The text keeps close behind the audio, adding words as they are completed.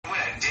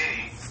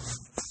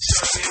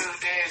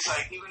he's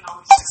like, even though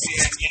he's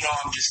like, yeah,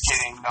 I'm just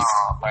kidding.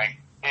 Nah, like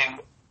in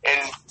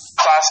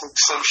classic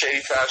Slim Shady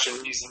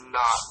fashion, he's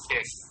not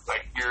kidding.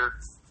 Like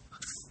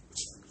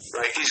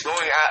he's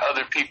going at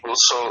other people.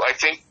 So I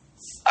think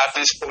at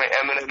this point,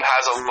 Eminem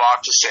has a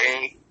lot to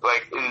say,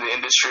 like in the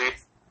industry.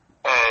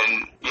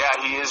 And yeah,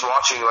 he is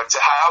watching. Like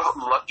to have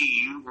 "Lucky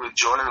You" with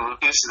Joyner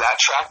Lucas, that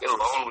track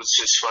alone was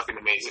just fucking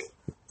amazing.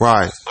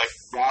 Right. Like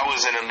that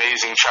was an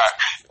amazing track.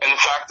 And the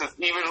fact that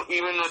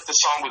even with the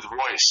song with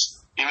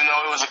Royce, even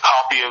though it was a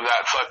copy of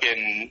that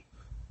fucking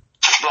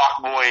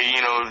Block Boy,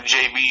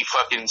 JB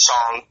fucking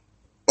song.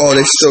 Oh,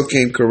 they still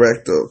came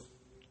correct though.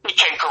 It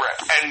came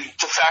correct, and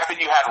the fact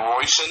that you had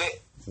Royce in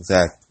it,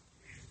 exactly,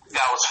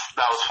 that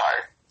was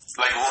fire.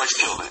 Like Royce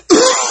killed it.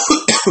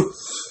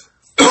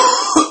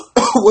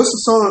 What's the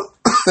song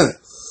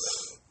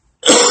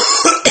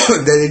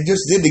that they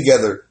just did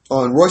together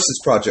on Royce's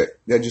project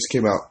that just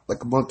came out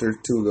like a month or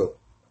two ago?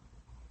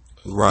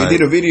 Right, they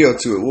did a video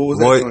to it. What was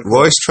that?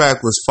 Royce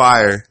track was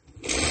fire.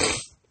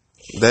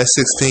 That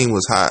 16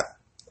 was hot.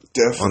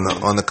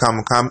 Definitely on the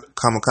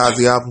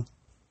Kamikaze album.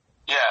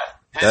 Yeah,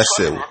 that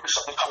shit.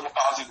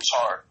 Kamikaze was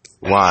hard.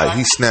 Why?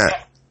 He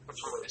snapped.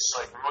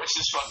 Royce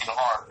is fucking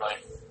hard. Like,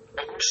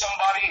 if there's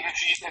somebody,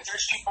 if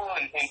there's people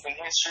in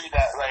history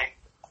that like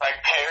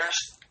pairs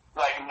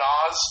like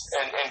Nas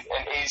and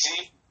AZ,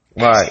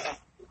 right?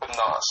 With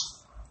Nas,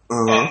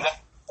 and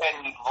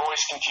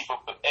Royce can keep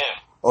up with him.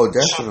 Oh,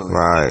 definitely. So,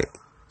 right.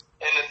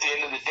 And at the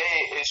end of the day,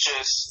 it's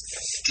just...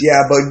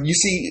 Yeah, but you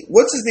see,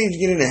 what's his name's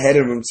getting ahead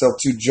of himself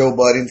too? Joe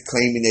Budden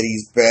claiming that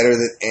he's better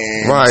than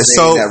M. Right,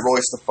 saying that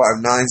Royce the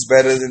 5'9's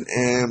better than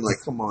M.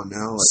 Like, come on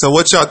now. Like, so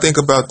what y'all think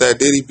about that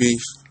Diddy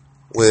beef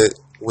with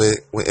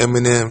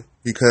Eminem?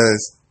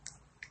 Because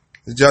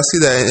did y'all see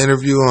that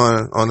interview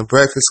on the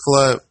Breakfast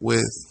Club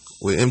with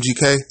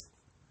MGK?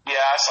 Yeah,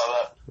 I saw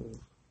that.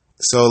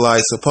 So,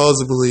 like,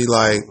 supposedly,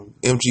 like,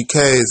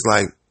 MGK is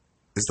like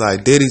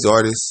Diddy's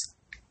artist.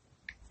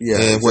 Yeah,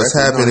 and exactly. what's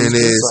happening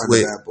is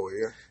with, boy,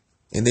 yeah.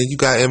 And then you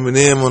got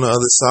Eminem on the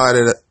other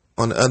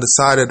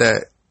side of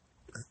that.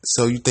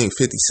 So you think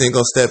 50 Cent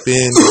gonna step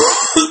in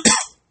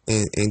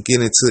and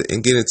get into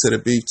the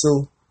beef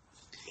too?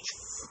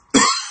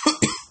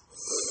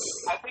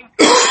 I think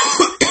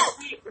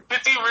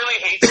 50 really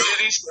hates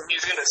Diddy, so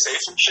he's gonna say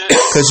some shit.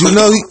 Because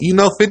you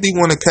know 50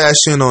 want to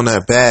cash in on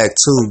that bag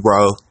too,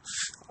 bro.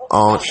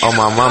 On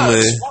my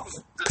mama,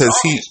 because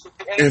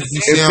if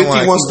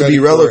 50 wants to be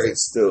relevant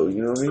still,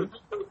 you know what I mean?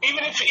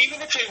 Even if he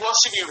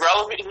wants to be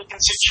relevant, he can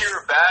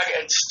secure a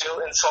bag and still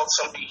insult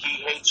somebody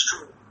he hates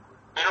true.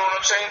 You know what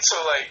I'm saying?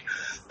 So like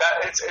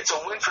that, it's a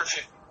win for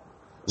 50.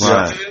 So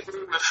right.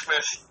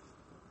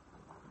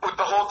 With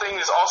the whole thing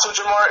is also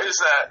Jamar is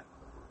that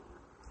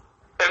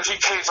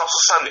MGK is also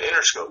signed to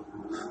Interscope,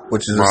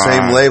 which is the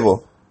same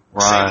label,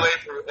 same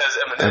label as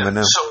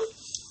Eminem. So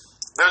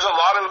there's a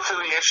lot of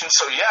affiliations.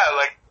 So yeah,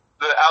 like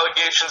the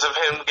allegations of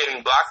him getting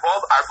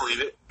blackballed, I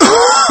believe it.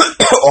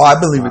 Oh, I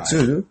believe it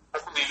too, dude. I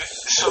believe it.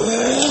 So to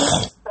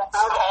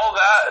have all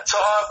that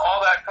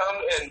come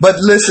and... But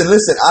listen,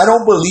 I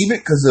don't believe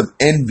it because of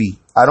envy.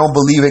 I don't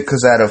believe it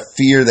because out of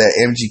fear that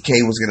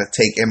MGK was going to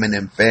take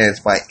Eminem fans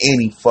by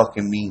any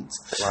fucking means.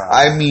 Wow.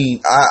 I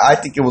mean, I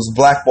think it was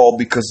blackballed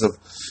because of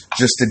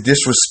just the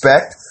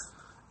disrespect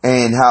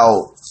and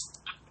how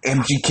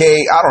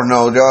MGK, I don't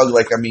know, dog,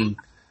 like, I mean,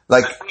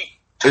 like...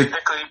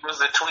 Technically, it was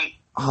the tweet.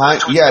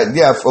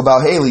 Yeah,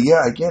 about Haley.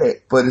 Yeah, I get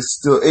it, but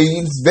it's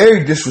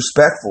very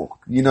disrespectful.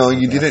 You know,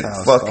 you didn't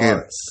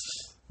fucking.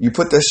 You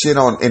put that shit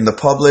in the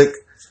public.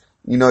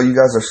 You know, you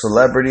guys are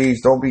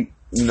celebrities. Don't be.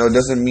 You know,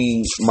 doesn't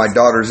mean my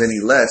daughter's any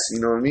less.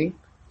 You know what I mean?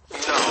 No,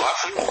 I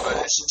feel. But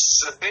it's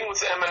just, the thing with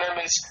Eminem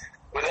is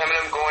with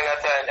Eminem going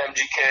at that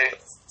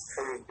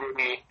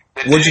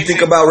MGK. What'd you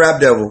think about Rap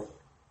Devil?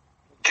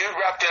 Dude,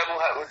 Rap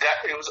Devil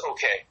it was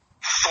okay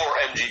for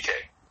MGK.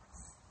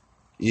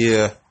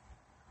 Yeah.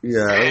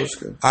 Yeah, it was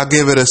good. I'll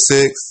give it a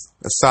 6,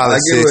 a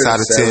solid 6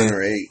 out of 10. Or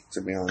 8,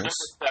 to be honest.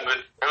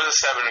 It was a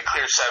 7, a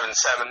clear 7,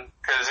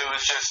 because it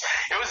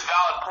was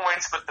valid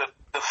points, but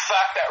the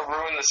fact that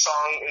ruined the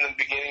song in the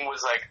beginning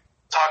was like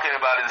talking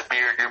about his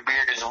beard. Your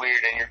beard is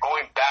weird, and you're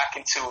going back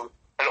into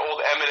an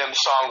old Eminem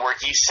song where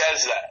he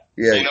says that.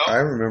 Yeah, you know?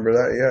 I remember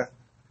that. Yeah,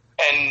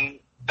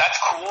 and that's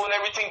cool and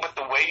everything, but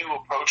the way you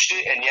approached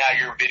it, and yeah,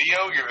 your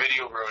video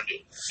ruined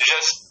it.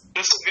 Just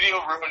the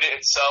video ruined it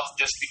itself.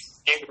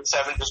 Gave it a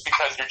 7 just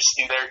because you're just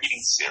in there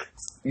eating cereal.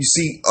 You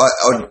see,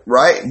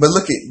 right? But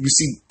look you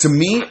see, to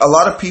me, a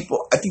lot of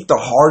people, I think the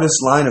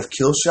hardest line of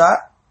Killshot,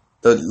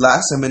 the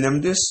last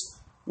Eminem diss,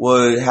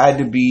 had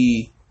to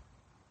be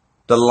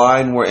the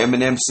line where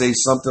Eminem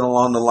says something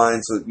along the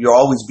lines of "You'll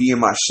always be in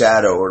my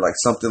shadow," or like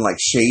something like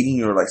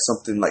shading, or like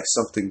something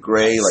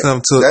gray, like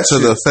something to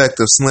the effect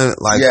of Slim,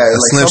 like a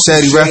Slim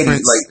Shady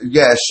reference, like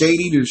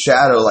shady to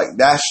shadow, like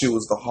that shit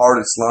was the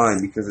hardest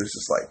line because it's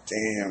just like,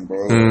 damn,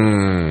 bro,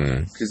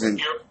 because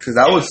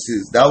that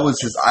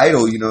was his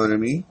idol, you know what I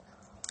mean?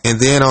 And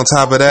then on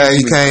top of that,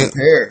 he came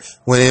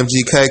when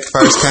MGK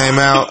first came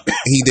out.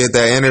 He did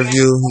that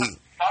interview.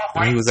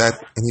 He was and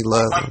he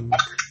loved him.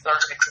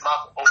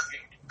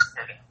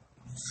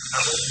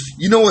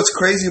 You know what's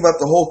crazy about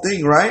the whole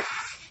thing, right?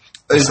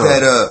 Is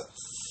that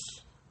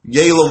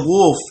Yayla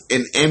Wolf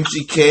and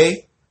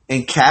MGK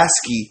and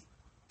Kasky,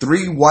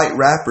 3 white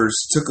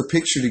rappers, took a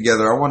picture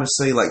together. I want to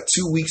say like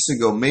 2 weeks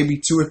ago, maybe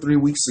 2 or 3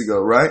 weeks ago,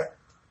 right?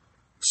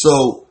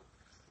 So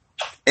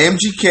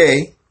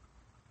MGK,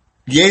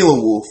 Yayla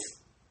Wolf,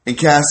 and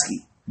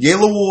Kasky.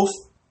 Yayla Wolf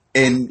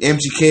and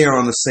MGK are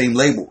on the same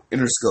label,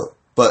 Interscope.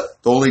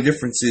 But the only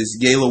difference is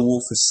Yayla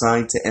Wolf is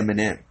signed to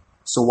Eminem.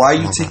 So why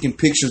are you taking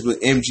pictures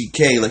with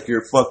MGK like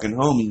you're fucking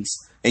homies,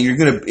 and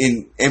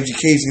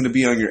MGK is gonna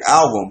be on your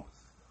album,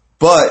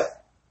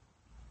 but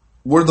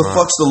where the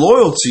fuck's the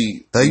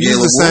loyalty? They use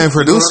the same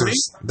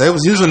producers. They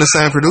was using the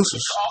same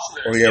producers.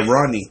 Oh yeah,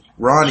 Ronnie,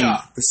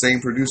 the same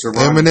producer.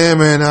 Ronnie.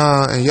 Eminem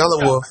and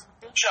Yellow Wolf.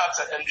 Shots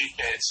at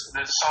MGK.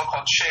 There's a song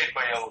called Shade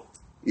by Yellow.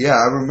 Yeah,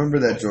 I remember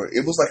that joint.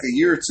 It was like a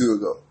year or two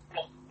ago.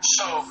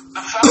 So the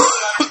fact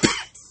that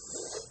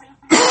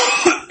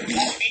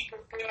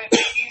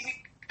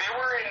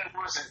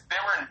they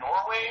were in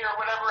Norway or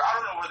whatever. I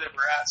don't know where they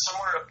were at.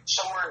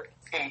 Somewhere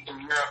in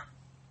Europe,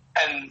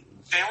 and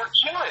they were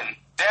chilling.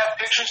 They have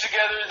pictures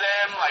together,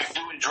 them like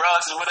doing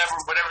drugs or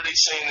whatever they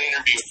say in the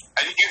interview.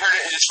 I think you heard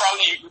it.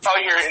 You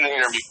probably hear it in the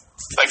interview,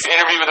 like the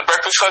interview with the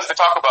Breakfast Club. They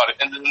talk about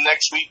it, and then the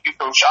next week you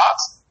throw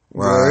shots.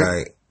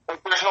 Right. Like,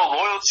 there's no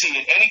loyalty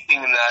in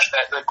anything in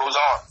that goes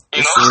on.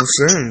 You know. That's what I'm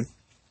saying.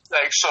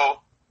 Like,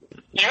 so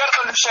you gotta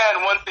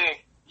understand one thing.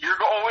 You're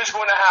always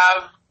going to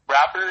have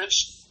rappers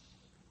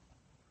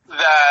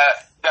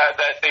that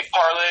they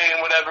parlay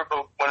and whatever,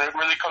 but when it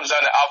really comes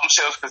down to album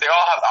sales, because they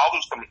all have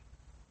albums coming,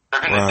 they're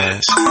gonna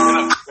diss.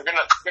 They're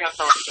gonna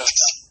throw it.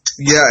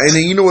 Yeah, and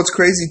then you know what's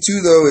crazy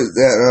too, though, is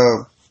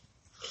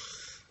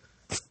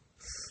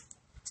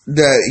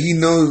that he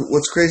knows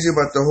what's crazy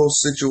about the whole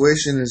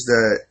situation is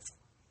that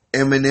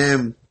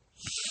Eminem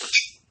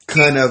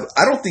kind of,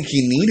 I don't think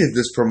he needed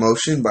this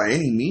promotion by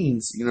any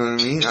means. You know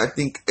what I mean? I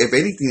think if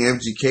anything,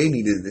 MGK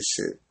needed this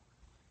shit.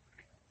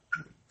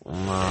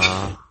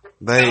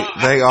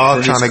 They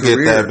all trying to get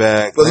that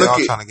bag. But they look, all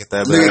trying to get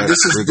that bag.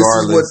 This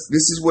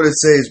is what it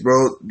says,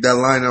 bro. That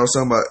line I was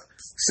talking about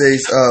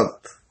says,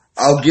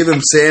 "I'll give him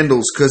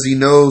sandals because he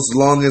knows as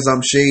long as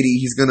I'm shady,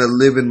 he's gonna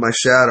live in my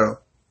shadow."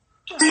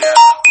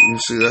 You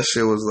see, that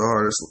shit was the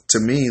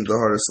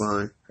hardest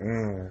line.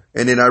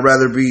 And then I'd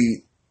rather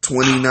be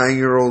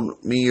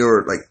 29-year-old me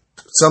or like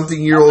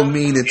something-year-old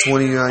me than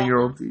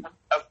 29-year-old me.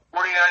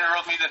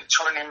 49-year-old me than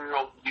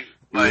 20-year-old you.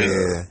 Like,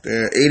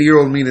 yeah,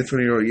 80-year-old me to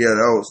 20-year-old. Yeah,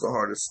 that was the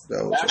hardest.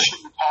 That shit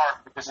was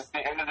hard because at the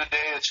end of the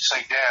day, it's just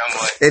like,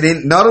 damn. Like, and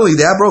then not only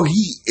that, bro,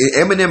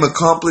 Eminem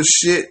accomplished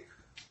shit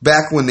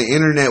back when the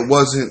internet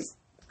wasn't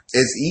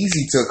as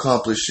easy to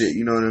accomplish shit.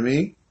 You know what I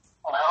mean?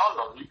 Oh, hell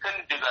no, you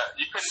couldn't do that.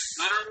 You couldn't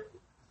literally.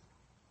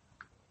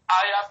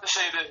 I have to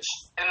say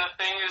this, and the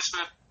thing is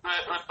with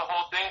the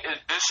whole thing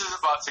is this is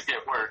about to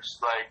get worse.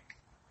 Like,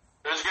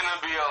 there's gonna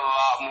be a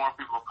lot more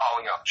people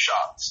calling out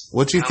shots.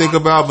 What you think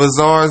about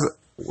Bazaar's?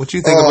 What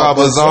you think about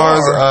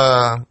Bazaar's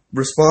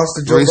response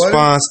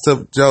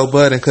to Joe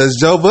Budden? Because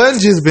Joe Budden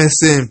just been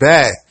sitting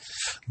back,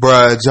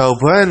 bruh. Joe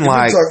Budden,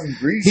 like,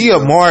 he a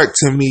mark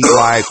to me.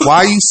 Like,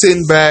 why you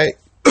sitting back?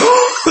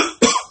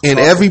 And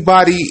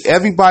everybody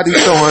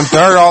throwing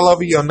dirt all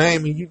over your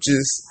name, and you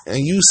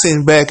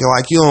sitting back and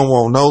like you don't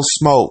want no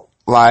smoke.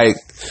 Like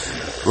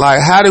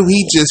how do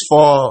he just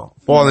fall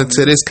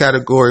into this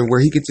category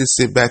where he could just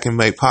sit back and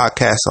make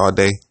podcasts all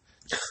day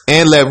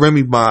and let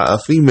Remy buy a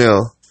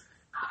female?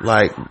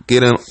 Like,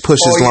 get him, push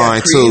his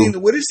line too.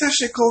 What is that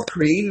shit called?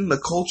 Creating the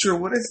culture?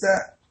 What is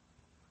that?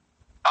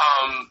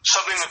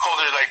 Something the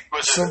culture,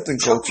 like, something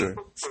culture.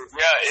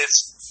 Yeah,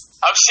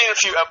 I've seen a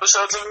few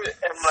episodes of it,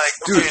 and like,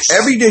 dude,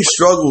 Everyday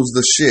Struggle's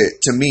the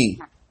shit to me.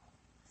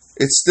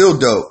 It's still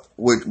dope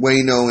with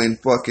Wayno and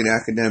fucking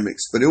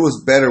Academics, but it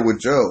was better with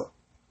Joe.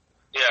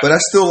 Yeah. But I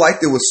still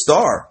liked it with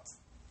Star.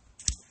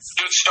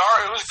 Dude,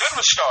 Star, it was good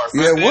with Star.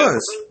 Yeah, it was.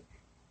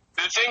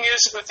 The thing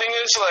is,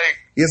 like,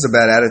 he has a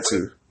bad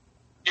attitude.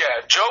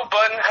 Yeah, Joe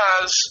Budden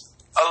has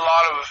a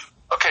lot of,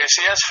 okay,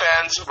 so he has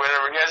fans,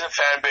 whatever, he has a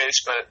fan base,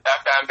 but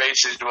that fan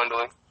base is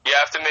dwindling. You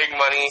have to make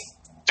money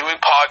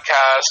doing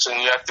podcasts, and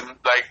you have to,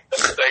 like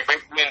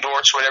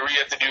endorse whatever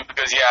you have to do,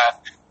 because, yeah,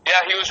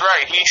 he was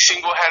right. He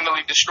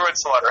single-handedly destroyed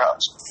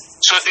Slaughterhouse.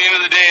 So at the end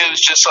of the day, it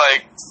was just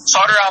like,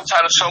 Slaughterhouse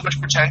had so much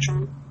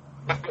potential,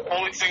 but the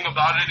only thing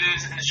about it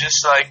is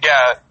just like,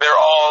 yeah, they're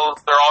all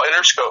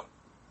Interscope.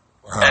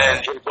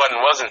 And Joe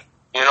Budden wasn't,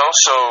 you know,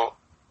 so...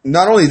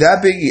 Not only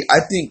that, Biggie, I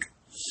think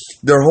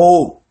their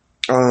whole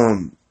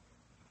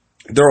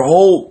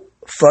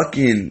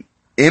fucking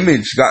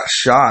image got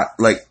shot.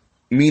 Like,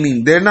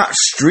 meaning they're not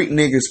street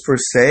niggas per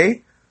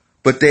se,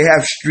 but they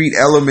have street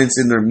elements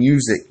in their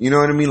music. You know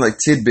what I mean? Like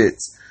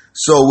tidbits.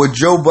 So with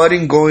Joe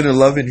Budden going to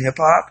Love and Hip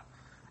Hop,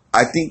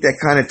 I think that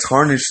kind of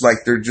tarnished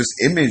like their just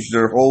image,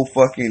 their whole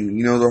fucking,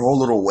 you know, their whole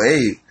little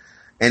wave.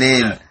 And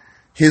then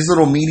his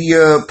little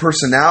media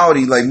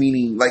personality, like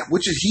meaning, like,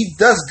 which is, he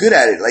does good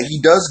at it. Like,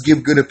 he does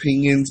give good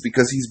opinions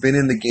because he's been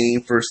in the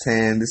game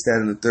firsthand, this,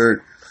 that, and the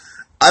third.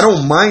 I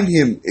don't mind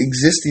him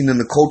existing in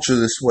the culture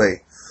this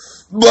way.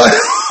 But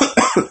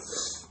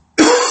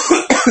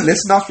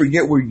let's not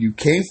forget where you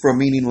came from.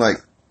 Meaning, like,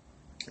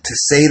 to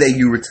say that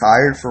you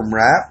retired from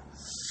rap,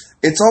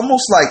 it's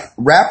almost like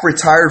rap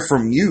retired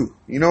from you.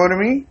 You know what I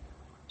mean?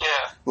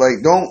 Yeah.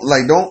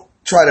 Don't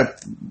try to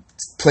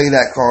play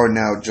that card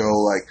now, Joe.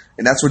 Like,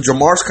 and that's what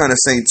Jamar's kind of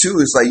saying too.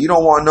 It's like, you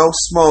don't want no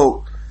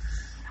smoke,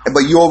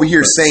 but you over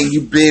here saying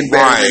you've been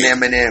better than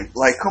Eminem.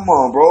 Like, come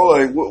on, bro.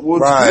 Like,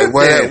 what's good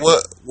there?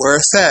 Where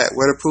it's at?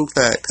 Where the proof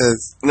at?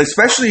 Because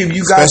especially if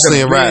you guys have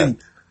been, rap,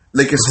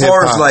 like, as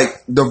far as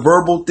like the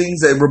verbal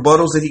things, that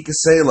rebuttals that he could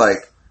say,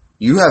 like,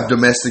 you have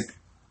domestic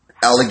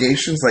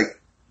allegations, like,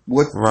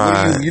 what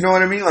you know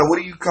what I mean? Like, what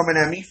are you coming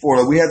at me for?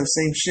 Like, we have the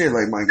same shit,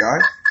 like, my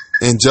guy.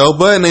 And Joe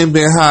Budden ain't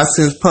been hot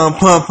since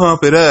Pump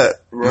It Up.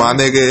 Right. My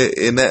nigga,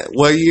 in that,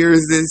 what year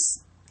is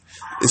this?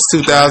 It's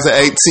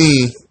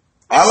 2018.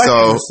 I like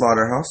the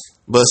Slaughterhouse.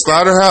 But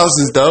Slaughterhouse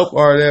is dope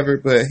or whatever,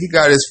 but he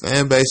got his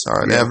fan base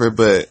or whatever,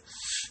 but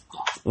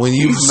when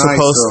you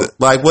supposed to,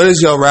 like, what is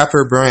your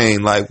rapper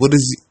brain? Like, what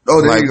is,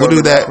 like, what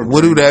do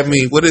that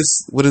mean? What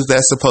is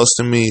that supposed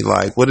to mean?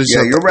 Like, what is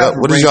your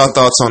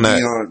thoughts on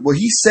that? Well,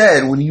 he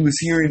said when he was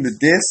hearing the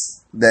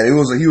diss that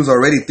he was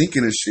already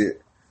thinking of shit.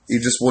 He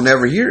just will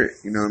never hear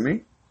it. You know what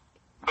I mean?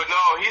 But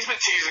no, he's been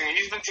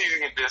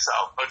teasing a diss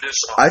song.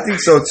 I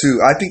think so too.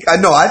 I think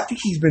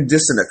he's been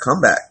dissing a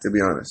comeback, to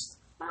be honest.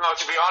 No,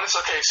 to be honest,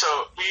 okay,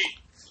 so he,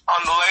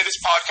 on the latest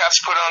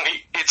podcast put on,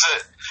 he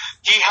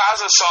has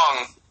a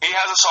song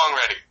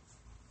ready.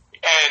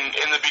 And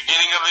in the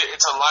beginning of it,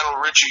 it's a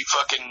Lionel Richie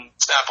fucking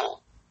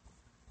sample.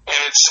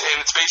 And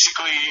it's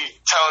basically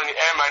telling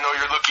M, I know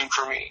you're looking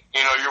for me.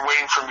 You know, you're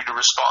waiting for me to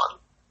respond.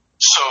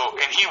 So,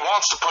 and he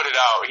wants to put it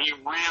out. He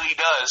really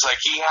does. Like,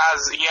 he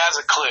has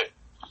a clip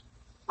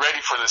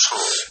ready for this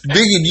fool.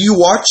 Biggie, do you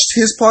watch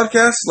his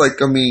podcast? Like,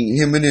 I mean,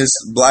 him and his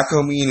black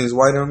homie and his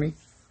white homie?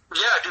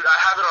 Yeah, dude, I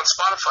have it on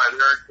Spotify.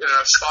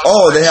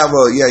 They have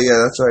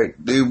that's right.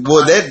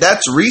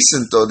 That's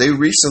recent, though. They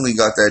recently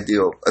got that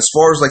deal. As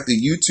far as, like, the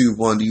YouTube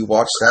one, do you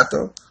watch that,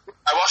 though?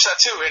 I watch that,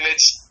 too, and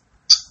it's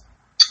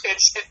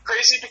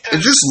crazy because...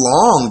 It's just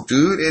long,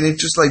 dude, and it's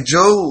just, like,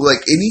 Joe,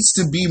 like, it needs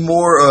to be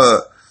more,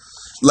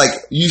 like,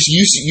 you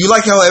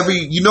like how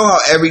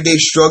everyday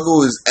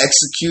struggle is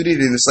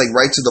executed and it's like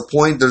right to the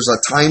point. There's a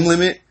time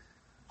limit.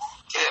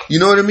 You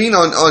know what I mean?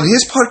 On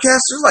his podcast,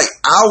 they're like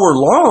hour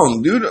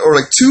long, dude, or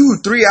like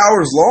 2-3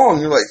 hours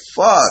long. You're like,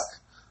 fuck.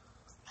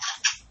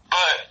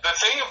 But the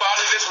thing about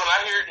it is, when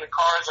I hear it in the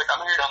car, it's like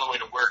I'm hearing it on the way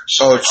to work.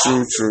 So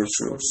true.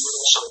 So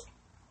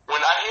when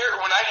I hear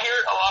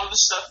a lot of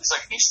this stuff, it's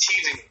like he's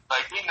teasing.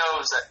 Like, he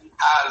knows that he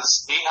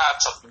had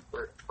something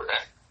for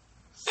that.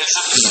 It's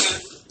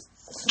a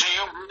do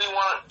you really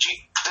want to?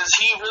 Does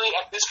he really,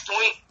 at this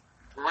point,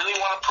 really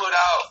want to put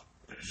out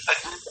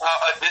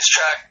a diss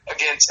track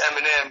against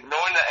Eminem,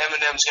 knowing that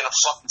Eminem's gonna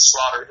fucking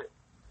slaughter him?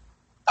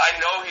 I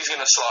know he's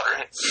gonna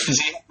slaughter him.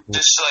 He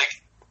just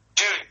like,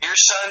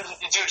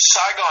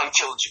 Saigon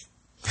killed you.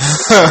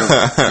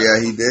 Yeah,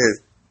 he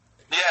did.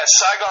 Yeah,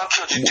 Saigon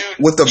killed you, dude.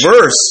 With the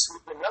verse,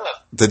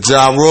 the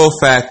Ja Rule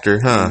factor,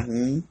 huh?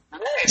 Mm-hmm.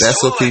 Yeah, that's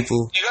so, what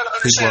people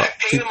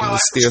are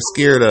still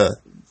scared of,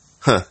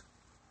 huh?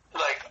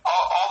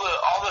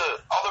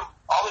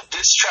 All the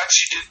diss tracks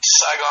you did to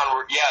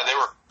Saigon they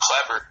were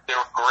clever. They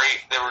were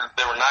great. They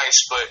were nice.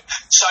 But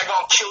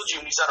Saigon killed you,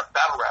 and he's not a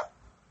battle rapper.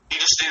 He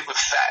just did it with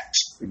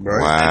facts.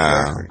 Right.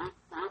 Wow.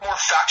 You're more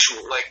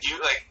factual. Like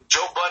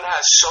Joe Budden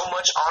has so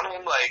much on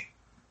him. Like,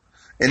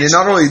 and then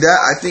not only that,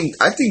 I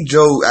think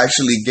Joe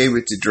actually gave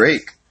it to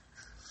Drake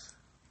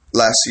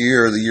last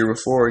year or the year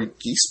before.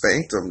 He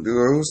spanked him,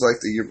 dude. It was like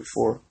the year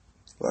before.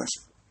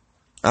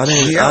 I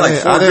didn't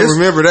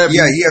remember that.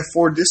 Yeah, he had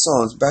 4 diss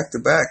songs back to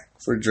back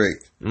for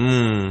Drake.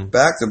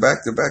 Back to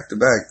back,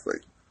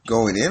 like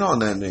going in on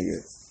that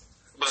nigga.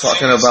 But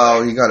talking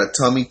about he got a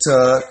tummy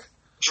tuck.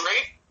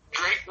 Drake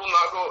will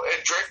not go.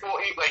 Drake will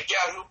eat like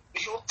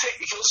he'll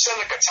send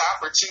like a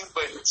tap or two,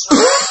 but it's not.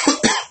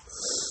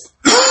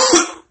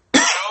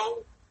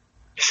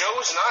 Joe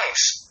is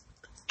nice.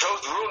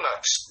 Joe's real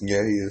nice.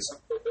 Yeah, he is.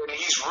 And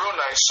he's real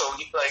nice. So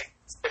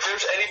if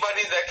there's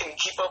anybody that can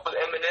keep up with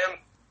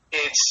Eminem,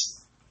 it's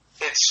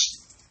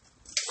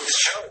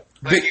Joe.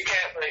 Like, you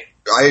can't, like,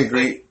 I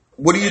agree.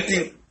 What do you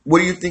think? What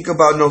do you think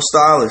about No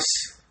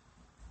Stylist?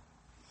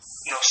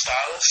 No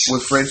Stylist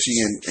with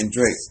Frenchie and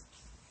Drake.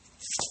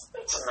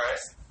 That's alright.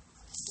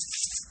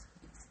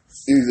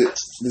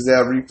 Does that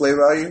have replay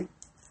value?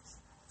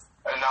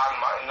 Not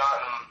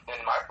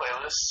in my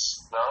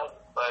playlists. No,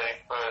 but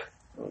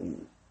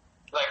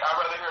I'd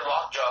rather hear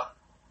Lockjaw.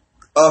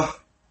 I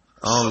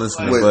don't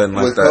listen to Budden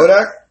like with that.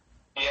 Kodak?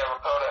 Yeah,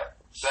 with Kodak.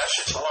 That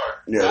shit's hard.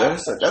 Yeah,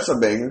 that's a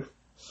banger.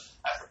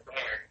 That's a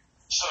banger.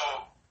 So,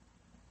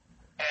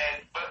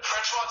 but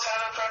French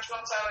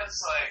Montana is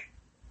like,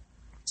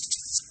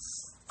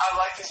 I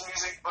like his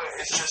music, but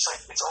it's just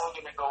like, it's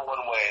only gonna go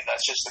one way.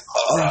 That's just the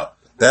club route.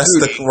 That's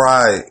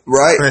right.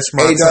 French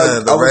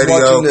Montana, the radio. I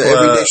was watching the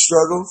Everyday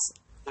Struggles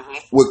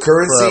with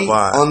Currency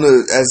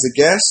as a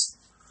guest.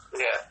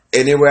 Yeah.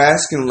 And they were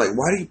asking him, like,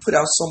 why do you put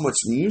out so much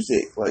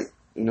music? Like,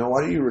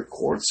 why do you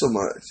record so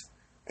much?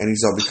 And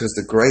he's all, because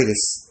the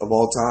greatest of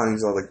all time,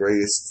 he's all the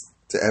greatest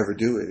to ever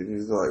do it. And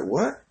he's like,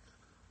 what?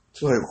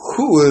 So like,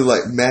 who was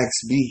like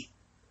Max B?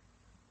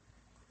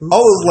 I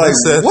was like,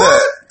 what?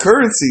 That?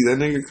 Currency, that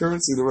nigga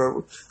Currency, the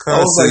rapper. I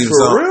was like,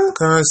 for real?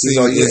 Currency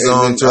is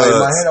on drugs. In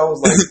my head, I was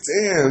like,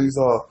 damn. He's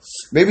all,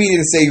 maybe he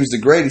didn't say he was the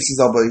greatest. He's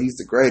all, but he's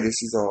the greatest.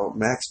 He's all,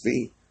 Max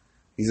B.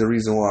 He's the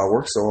reason why I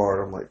work so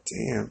hard. I'm like,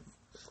 damn.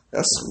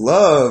 That's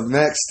love.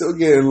 Max still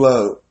getting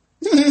love.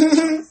 Big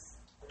Avell.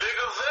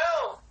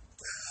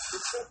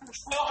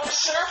 Silver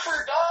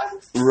Surfer,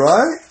 dog.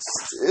 Right?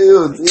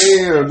 Still,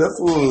 damn. That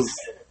was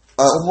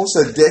almost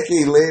a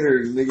decade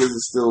later. Niggas are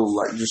still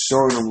like just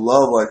showing him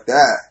love like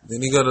that.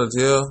 Didn't he go to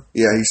jail?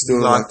 Yeah, he's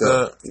still locked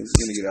up. He's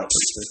gonna get out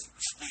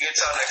He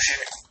gets out next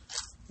year.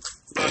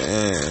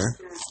 Yeah.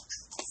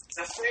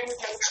 The thing with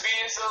Max B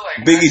is though,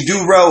 like Biggie,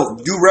 do rail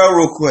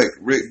real quick.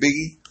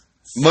 Biggie.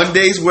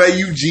 Mondays wear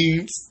you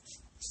jeans.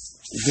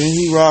 Didn't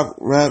he rap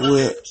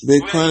with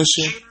Big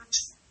Punisher?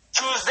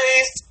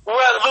 Tuesdays, we're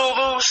at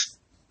Lulu's,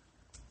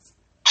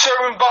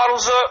 serving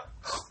bottles up.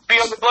 Be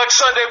on the Black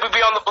Sunday, we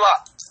be on the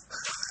block.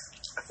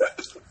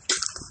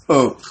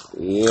 Oh.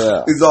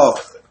 Yeah. He's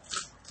off.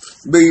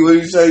 Biggie, what do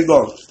you say? He's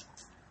off.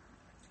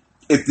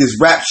 If this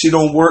rap shit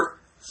don't work,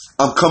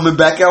 I'm coming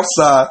back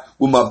outside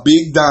with my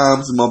big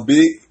dimes and my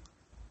big...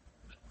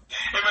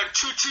 And my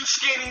two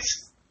skinnies.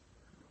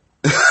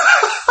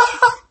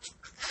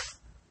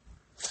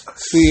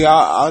 See,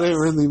 I didn't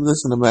really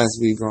listen to Max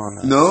B growing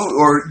up. No?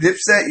 Or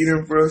Dipset? You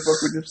didn't really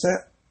fuck with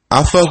Dipset?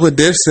 I fuck with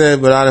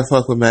Dipset, but I didn't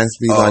fuck with Max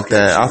B like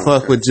that. I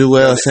fuck with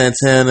Joel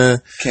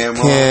Santana,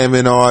 Cam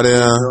and all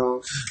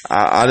them.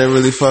 I didn't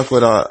really fuck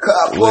with Max B.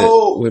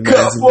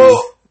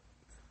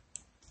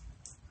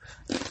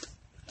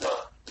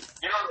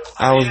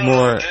 I was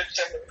more...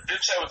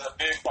 Dipset was a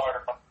big part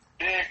of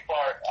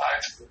high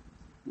school.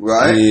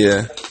 Right?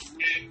 Yeah.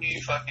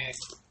 You fucking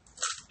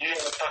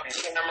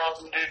camera,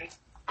 dude.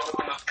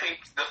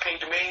 The pink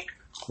domain.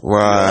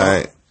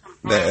 Right.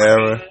 The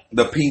era.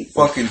 The pink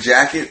fucking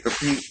jacket. The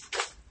pink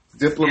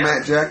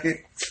diplomat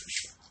jacket.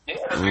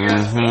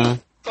 Yeah.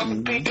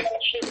 Fucking pink and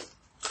shit.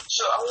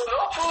 So, I don't know.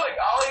 I feel like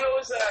all I know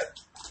is that,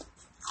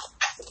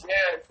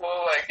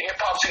 like, hip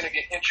hop's gonna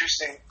get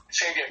interesting. It's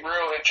gonna get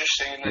real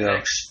interesting in the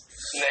next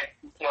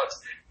months.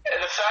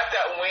 And the fact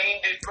that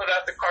Wayne did put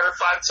out the Carter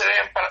 5 today,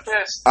 I'm kind of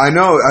pissed. I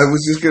know. I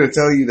was just gonna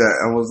tell you that.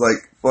 I was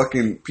like,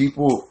 fucking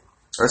people.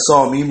 I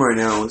saw a meme right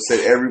now and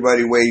said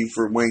everybody waiting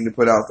for Wayne to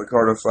put out the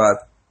Carter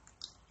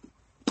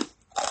 5. Dude,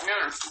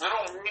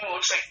 little Wayne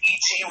looks like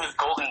E.T. with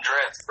golden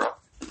dreads, bro.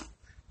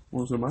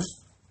 What was it, Mike?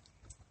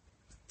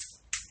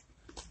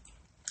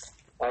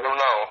 I don't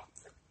know.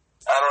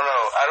 I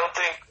don't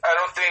think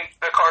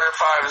the Carter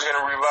 5 is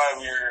gonna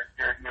revive your.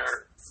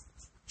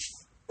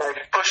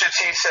 Like Pusha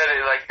T said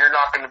it, like you're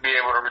not gonna be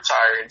able to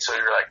retire until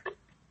you're like.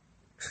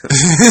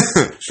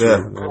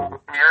 Yeah.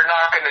 You're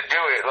not gonna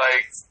do it,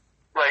 Like,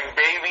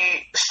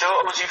 Baby still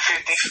owes you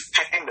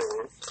 $50 million,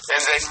 and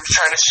then you're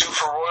trying to sue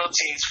for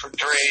royalties for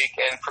Drake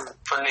and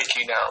for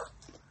Nicki now.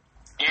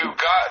 You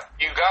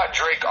got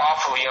Drake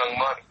awful young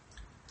money,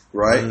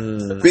 right?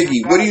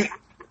 Biggie, what do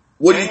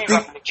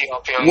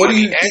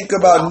you think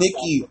about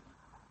Nicki?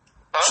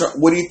 Huh?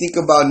 What do you think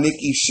about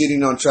Nicki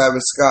shitting on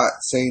Travis Scott,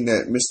 saying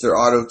that Mr.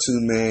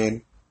 Auto-Tune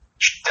Man?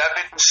 That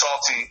bitch is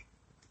salty.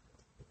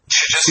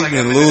 She's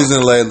been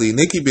losing lately.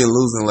 Nicki been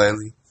losing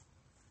lately.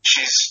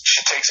 She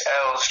takes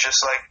L's just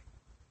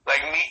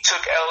like Meek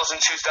took L's in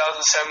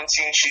 2017.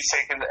 She's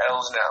taking the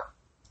L's now.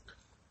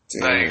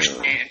 Damn. Like she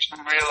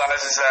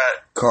realizes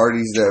that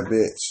Cardi's that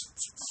bitch.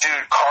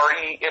 Dude,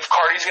 if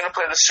Cardi's gonna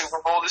play the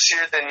Super Bowl this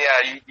year, then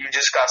yeah, you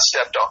just got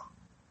stepped on.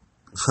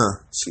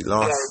 Huh? She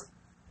lost.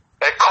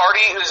 Like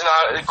Cardi doesn't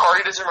write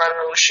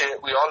her own shit.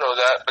 We all know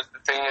that. But the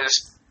thing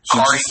is,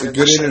 she's just a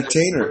good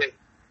entertainer.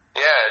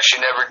 Yeah,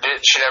 she never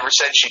did. She never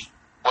said she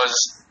was,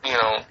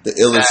 the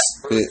illest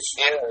bitch.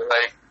 Yeah,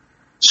 like.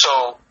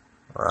 So,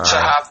 to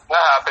have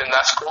that happen,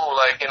 that's cool.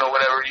 Like,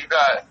 whatever you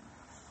got.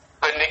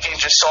 But Nicki's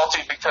just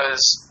salty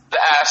because the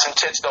ass and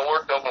tits don't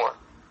work no more.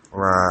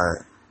 Right.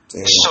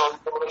 Damn. So, you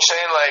know what I'm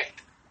saying?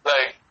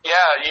 Like,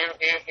 yeah, you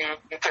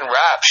can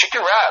rap. She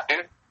can rap,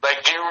 dude.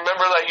 Like, do you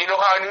remember,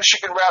 how I knew she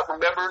could rap?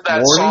 Remember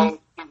that song,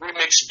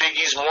 remix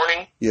Biggie's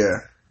Warning?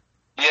 Yeah.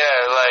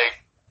 Yeah, like,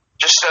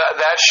 just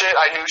that shit,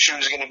 I knew she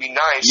was going to be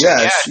nice.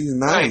 Yeah, she's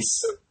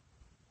nice.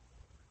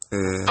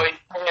 Yeah. But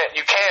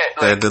you can't.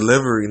 That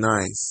delivery,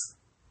 nice.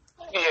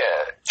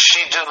 Yeah,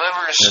 she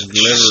delivers. That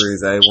delivery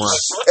is A1.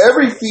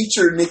 Every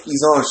feature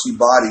Nicki's on, she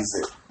bodies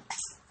it.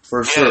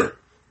 For sure.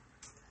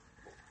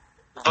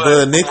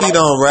 But Nicki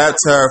don't rap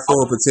to her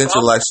full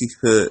potential like she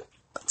could,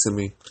 to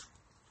me.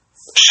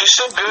 She's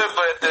still good,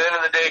 but at the end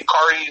of the day,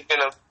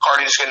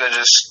 Cardi's gonna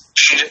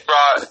she just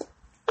brought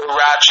the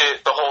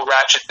whole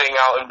ratchet thing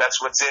out, and that's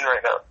what's in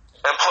right now.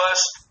 And plus,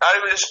 not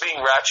even just being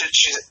ratchet,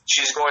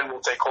 she's going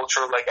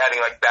multicultural, like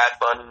adding like Bad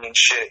Bunny and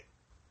shit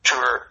to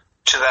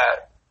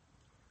that.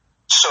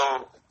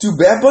 So, dude,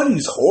 Bad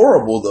Bunny's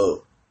horrible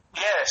though.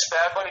 Yes,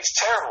 Bad Bunny's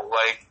terrible.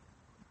 Like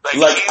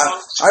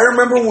I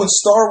remember when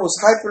Star was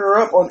hyping her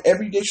up on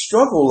Everyday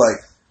Struggle.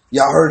 Like,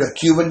 y'all heard of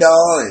Cuban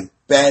Doll and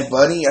Bad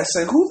Bunny? I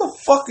said, who the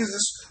fuck is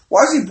this?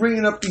 Why is he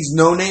bringing up these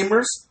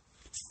no-namers?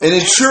 And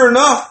then sure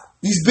enough,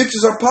 these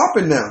bitches are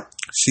popping now.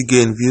 She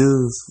getting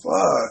views.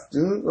 Fuck,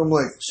 dude. I'm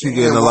like, she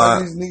getting a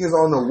lot. These niggas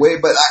on the way,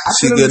 but I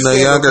she getting a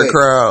younger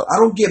crowd. I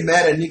don't get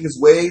mad at niggas'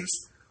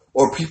 waves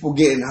or people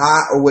getting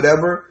hot or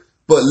whatever,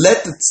 but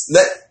let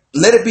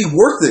it be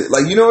worth it.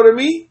 Like, you know what I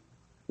mean?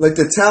 Like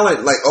the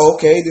talent, like, oh,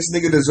 okay, this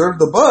nigga deserved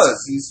the buzz.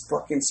 He's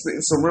fucking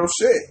spitting some real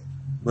shit.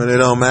 But it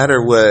don't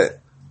matter what.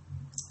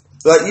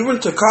 Like even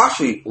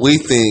Tekashi, we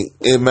think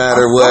it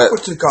matter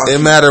what.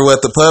 It matter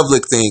what the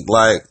public think.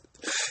 Like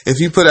if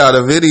you put out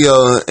a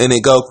video and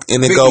it go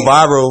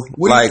viral,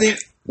 what do you think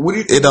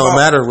it don't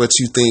matter what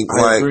you think.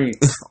 I agree.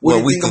 What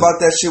do you think about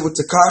that shit with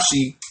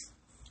Tekashi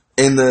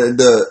and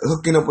the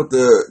hooking up with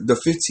the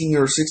 15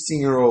 or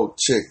 16-year-old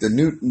chick,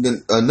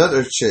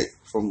 another chick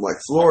from like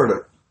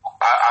Florida?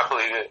 I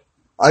believe it.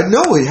 I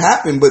know it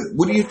happened, but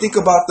what do you think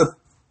about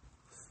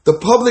the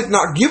public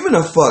not giving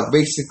a fuck,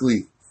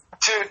 basically?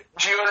 Dude,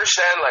 do you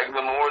understand? Like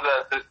the more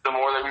that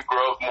we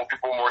grow up, more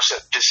people are more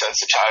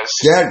desensitized.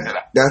 Yeah,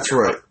 that's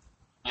right.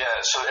 Yeah,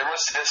 so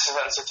everyone's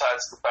desensitized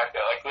to the fact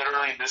that like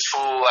literally this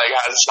fool like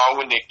has a song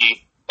with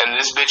Nicki, and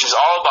this bitch is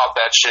all about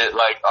that shit.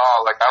 Like,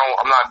 oh, like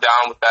I'm not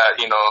down with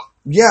that, you know.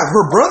 Yeah,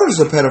 her brother's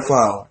a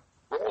pedophile.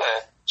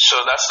 Yeah,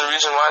 so that's the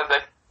reason why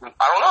I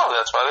don't know.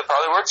 That's why they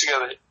probably work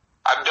together.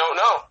 I don't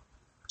know.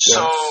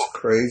 That's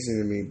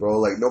crazy to me, bro.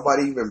 Like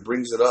nobody even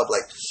brings it up.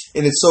 Like,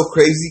 and it's so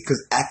crazy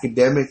because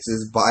academics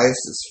is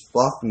biased as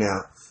fuck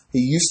now. He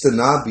used to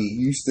not be.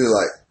 He used to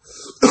like.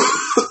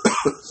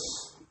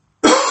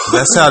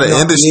 That's how the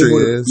industry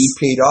is. Be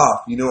paid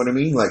off. You know what I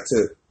mean? Like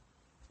to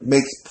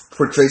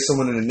portray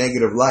someone in a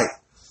negative light.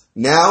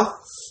 Now,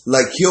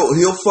 like he'll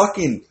like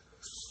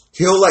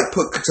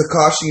put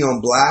Tekashi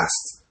on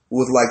blast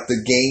with like the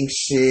gang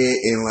shit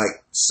and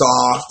like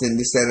soft and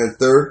this that, and the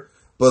third,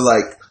 but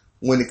like.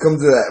 When it comes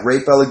to that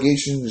rape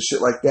allegations and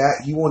shit like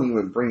that, he won't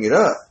even bring it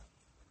up.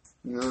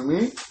 You know what I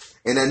mean?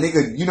 And that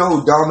nigga, you know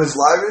who Dom is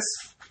Live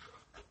is?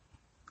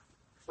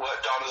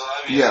 What, Dom is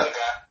Live? Yeah.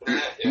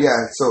 Yeah,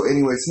 so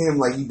anyways, him,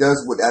 like, he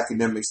does what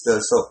academics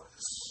does. So,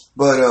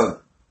 but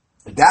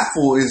that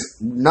fool is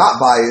not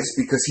biased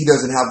because he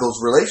doesn't have those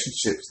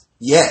relationships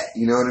yet.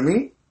 You know what I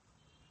mean?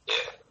 Yeah.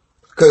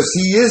 Because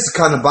he is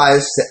kind of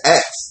biased to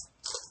X.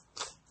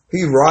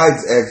 He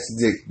rides X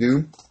dick,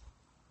 dude.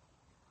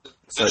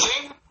 The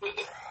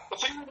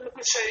thing I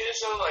can say is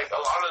though, like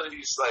a lot of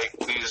these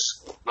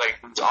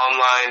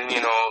online,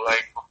 you know,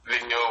 like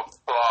video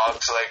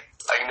blogs, like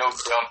No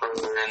Jumper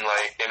and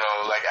like, you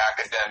know, like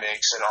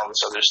academics and all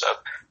this other stuff.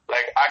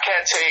 Like I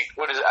can't take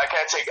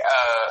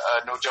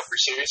No Jumper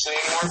seriously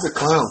anymore. He's a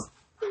clown.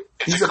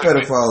 He's a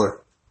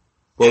pedophile.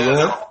 Yeah,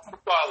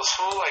 pedophiles,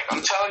 fool. Like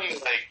I'm telling you,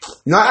 like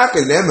not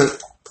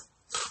academic.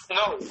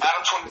 No,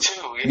 Adam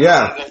 22.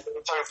 Yeah. But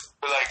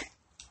like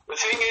the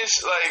thing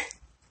is, like.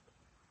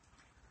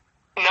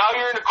 Now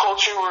you're in a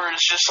culture where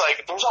it's just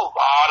like there's a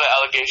lot of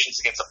allegations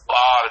against a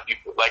lot of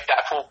people. Like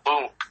that fool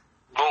Boom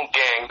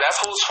gang. That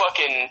fool's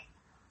fucking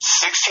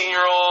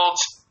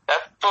 16-year-olds.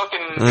 That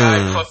fucking guy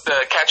fucked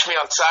the Catch Me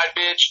Outside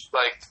bitch.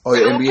 Like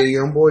yeah, NBA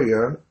YoungBoy,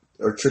 yeah,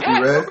 or Trippie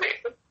Redd.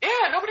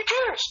 Nobody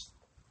cares.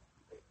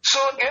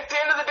 So at the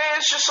end of the day,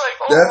 it's just like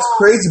that's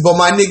crazy. But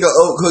my nigga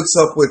Oak hooks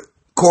up with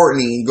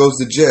Courtney and goes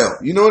to jail.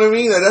 You know what I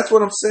mean? Like, that's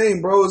what I'm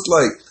saying, bro. It's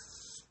like.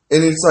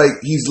 And it's like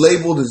he's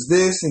labeled as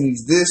this and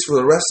he's this for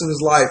the rest of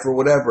his life or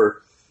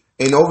whatever.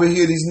 And over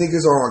here, these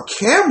niggas are on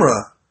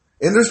camera.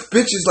 And there's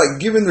bitches like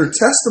giving their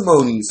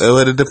testimonies.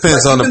 It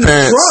depends on the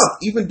parents.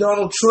 Even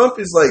Donald Trump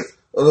is like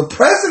the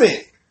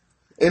president.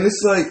 And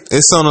it's like.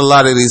 It's on a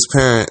lot of these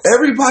parents.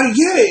 Everybody,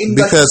 yeah. And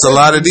because a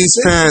lot of these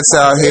parents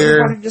out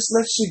here. Everybody just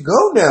let shit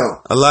go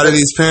now. A lot of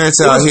these parents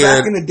out here.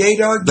 Back in the day,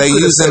 dog. They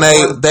using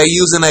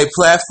a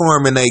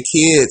platform and they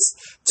kids.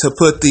 To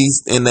put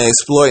these, and they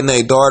exploiting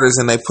their daughters,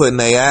 and they putting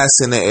their ass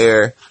in the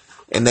air,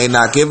 and they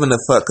not giving a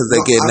fuck because they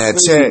getting that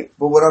check.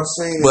 But what I'm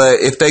saying,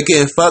 if they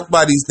getting fucked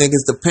by these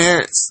niggas, the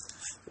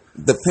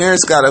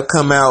parents gotta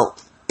come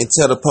out and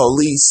tell the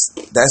police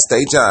that's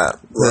their job.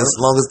 Right. As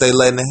long as they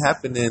letting it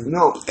happen, then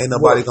ain't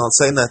nobody gonna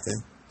say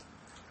nothing.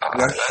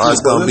 Or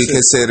it's gonna be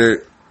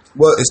considered.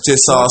 It's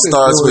just all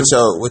starts with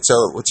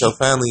your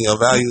family, your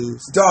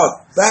values.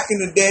 Dog, back in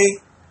the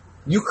day,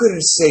 you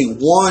couldn't say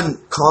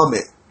one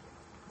comment.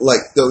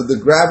 Like the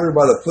grabber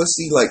by the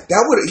pussy, like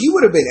he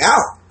would have been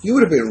out. He would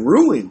have been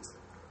ruined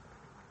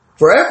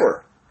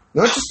forever.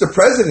 Not just the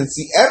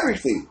presidency,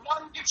 everything.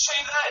 Well, you can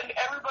say that, and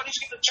everybody's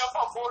gonna jump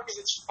on board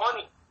because it's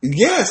funny.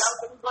 Yes.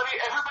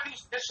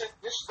 Everybody's this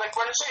like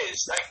what I say.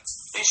 It's like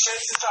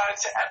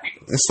desensitized to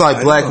everything. It's like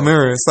Black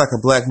Mirror. It's like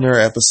a Black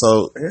Mirror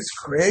episode. It's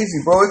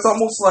crazy, bro. It's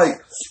almost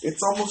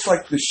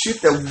like the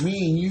shit that me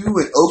and you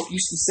and Oak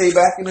used to say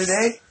back in the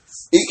day.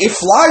 It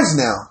flies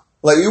now.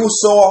 Like, it was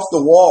so off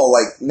the wall.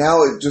 Like,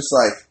 now it just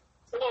like...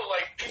 Well,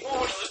 like,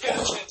 people would look at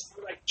us and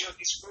be like, dude,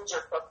 these fools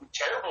are fucking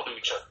terrible to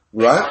each other.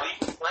 Right.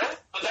 Right?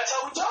 But that's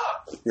how we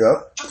talk. Yep.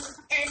 At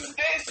the end of the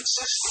day,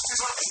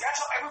 that's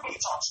how everybody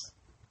talks.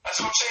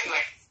 That's what I'm saying.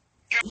 Like,